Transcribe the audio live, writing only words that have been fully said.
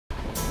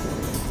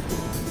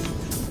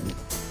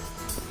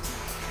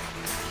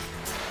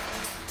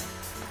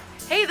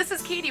this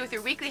is Katie with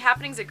your weekly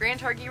happenings at Grand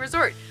Targhee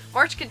Resort.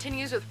 March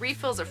continues with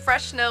refills of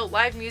fresh snow,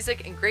 live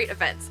music, and great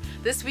events.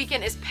 This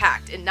weekend is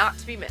packed and not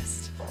to be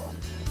missed.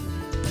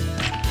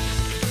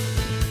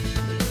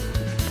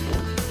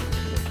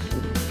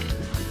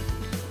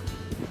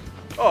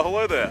 Oh,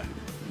 hello there.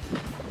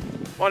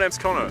 My name's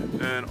Connor,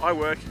 and I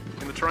work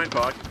in the terrain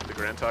park at the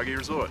Grand Targhee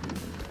Resort.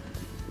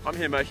 I'm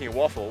here making a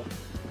waffle,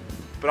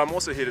 but I'm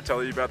also here to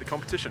tell you about the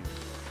competition.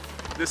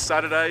 This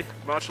Saturday,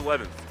 March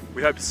 11th.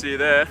 We hope to see you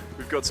there.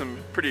 We've got some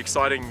pretty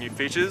exciting new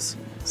features,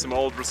 some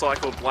old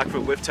recycled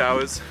Blackfoot lift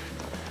towers,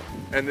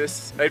 and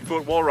this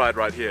 8-foot wall ride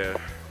right here,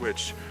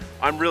 which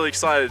I'm really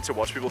excited to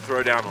watch people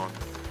throw down on.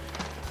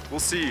 We'll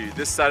see you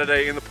this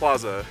Saturday in the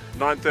plaza.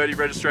 9:30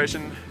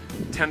 registration,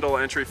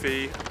 $10 entry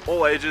fee,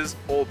 all ages,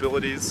 all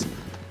abilities.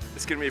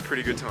 It's gonna be a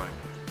pretty good time.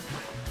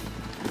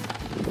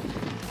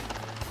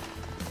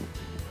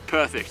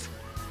 Perfect.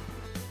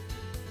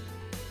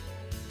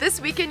 This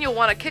weekend you'll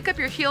want to kick up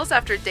your heels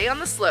after a day on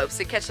the slopes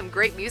to catch some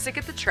great music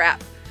at the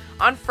Trap.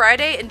 On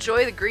Friday,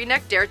 enjoy the Green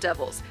Neck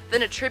Daredevils,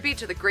 then a tribute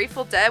to the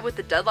Grateful Dead with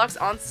the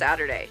Deadlocks on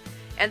Saturday.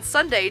 And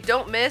Sunday,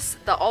 don't miss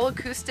the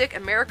all-acoustic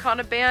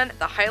Americana band,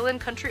 the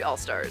Highland Country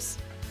All-Stars.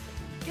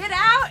 Get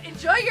out,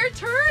 enjoy your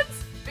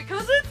turns,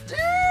 because it's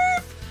tea!